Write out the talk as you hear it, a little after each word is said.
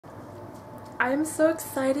I'm so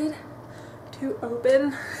excited to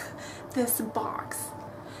open this box.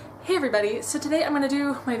 Hey everybody, so today I'm going to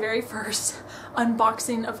do my very first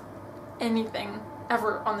unboxing of anything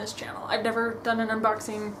ever on this channel. I've never done an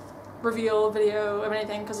unboxing reveal video of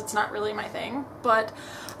anything because it's not really my thing, but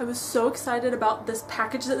I was so excited about this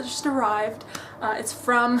package that just arrived. It's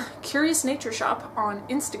from Curious Nature Shop on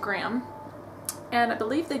Instagram, and I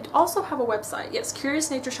believe they also have a website. Yes,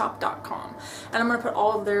 curiousnatureshop.com, and I'm going to put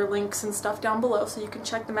all of their links and stuff down below so you can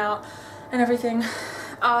check them out and everything.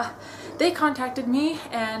 They contacted me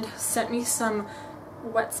and sent me some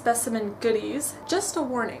wet specimen goodies. Just a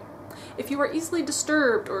warning, if you are easily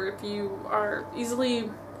disturbed or if you are easily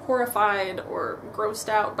horrified or grossed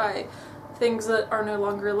out by things that are no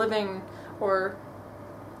longer living or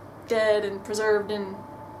dead and preserved in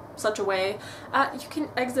such a way, you can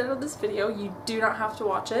exit out of this video. You do not have to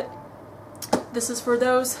watch it. This is for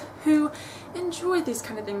those who enjoy these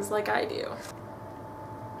kind of things like I do.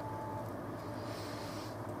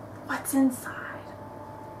 What's inside?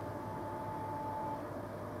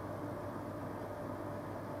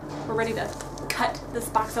 We're ready to cut this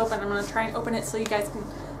box open. I'm going to try and open it so you guys can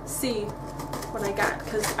see what I got,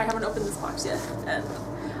 because I haven't opened this box yet and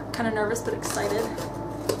I'm kind of nervous but excited.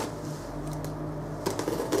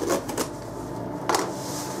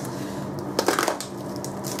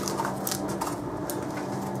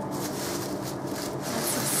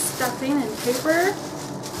 Stuffing and paper.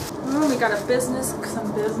 Ooh, we got some business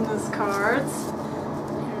cards.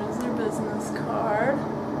 Here's their business card.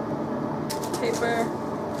 Paper.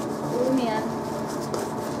 Oh man. I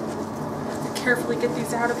have to carefully get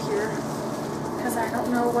these out of here because I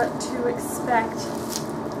don't know what to expect.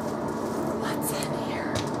 What's in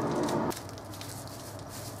here?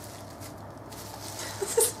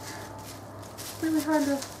 This is really hard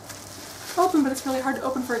to open, but it's really hard to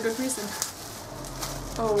open for a good reason.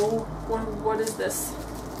 Oh, what is this?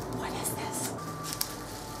 What is this?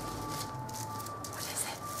 What is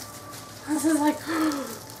it? This is like,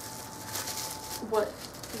 what?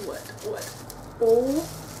 Oh,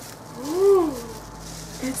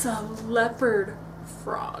 it's a leopard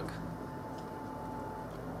frog.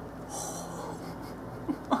 Oh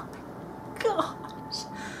my gosh,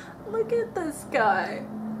 look at this guy.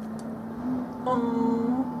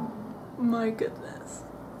 Oh my goodness.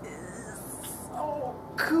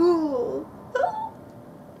 Cool.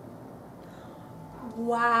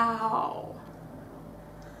 Wow.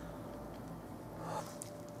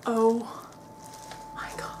 Oh my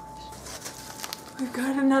gosh. We've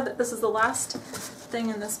got another. This is the last thing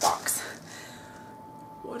in this box.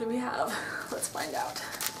 What do we have? Let's find out.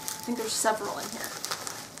 I think there's several in here.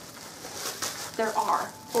 There are.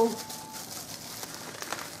 Oh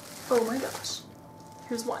my gosh.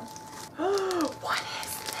 Here's one. What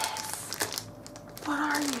is this? What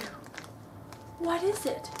are you? What is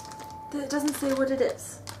it? It doesn't say what it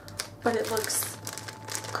is, but it looks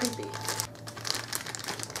creepy.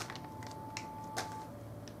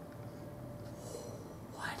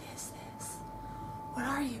 What is this? What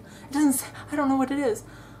are you? It doesn't say. I don't know what it is.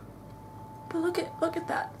 But look at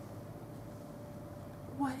that.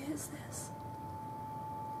 What is this?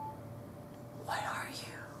 What are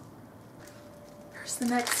you? Here's the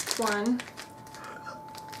next one.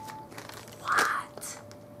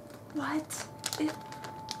 What?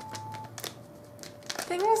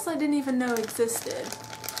 Things I didn't even know existed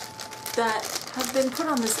that have been put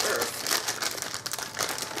on this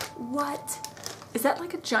earth. What? Is that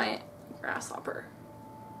like a giant grasshopper?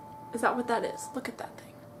 Is that what that is? Look at that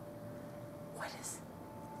thing. What is?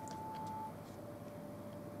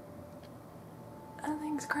 That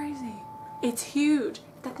thing's crazy. It's huge.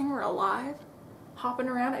 If that thing were alive, hopping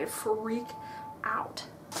around, I'd freak out.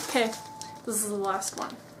 Okay, this is the last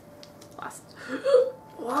one.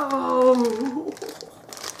 Whoa!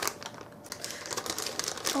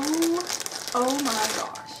 Oh my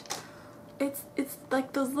gosh! It's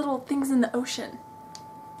like those little things in the ocean.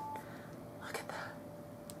 Look at that!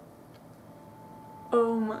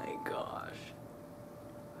 Oh my gosh!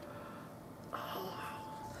 Oh.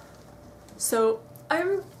 So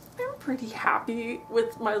I'm pretty happy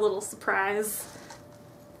with my little surprise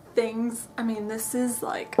things. I mean, this is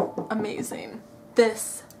like amazing.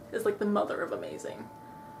 This is like the mother of amazing.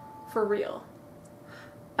 For real.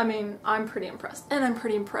 I mean, I'm pretty impressed. And I'm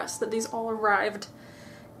pretty impressed that these all arrived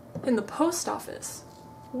in the post office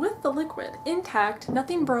with the liquid intact.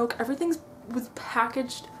 Nothing broke. Everything was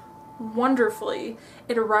packaged wonderfully.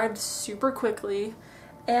 It arrived super quickly.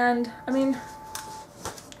 And I mean,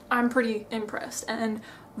 I'm pretty impressed and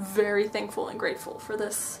very thankful and grateful for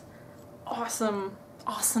this awesome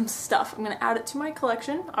stuff. I'm gonna add it to my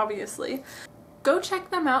collection, obviously. go check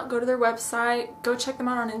them out. Go to their website. Go check them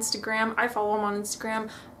out on Instagram. I follow them on Instagram.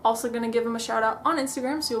 Also gonna give them a shout out on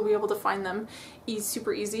Instagram, so you'll be able to find them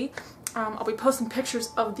super easy. I'll be posting pictures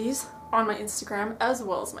of these on my Instagram as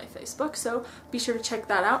well as my Facebook, so be sure to check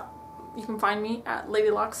that out. You can find me at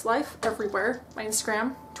ladylockslife everywhere. My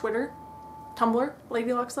Instagram, Twitter, Tumblr,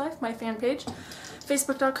 ladylockslife, my fan page,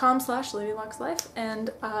 facebook.com/ladylockslife, and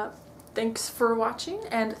thanks for watching,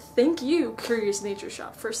 and thank you, Curious Nature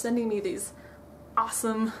Shop, for sending me these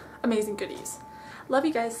awesome, amazing goodies. Love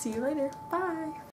you guys. See you later. Bye.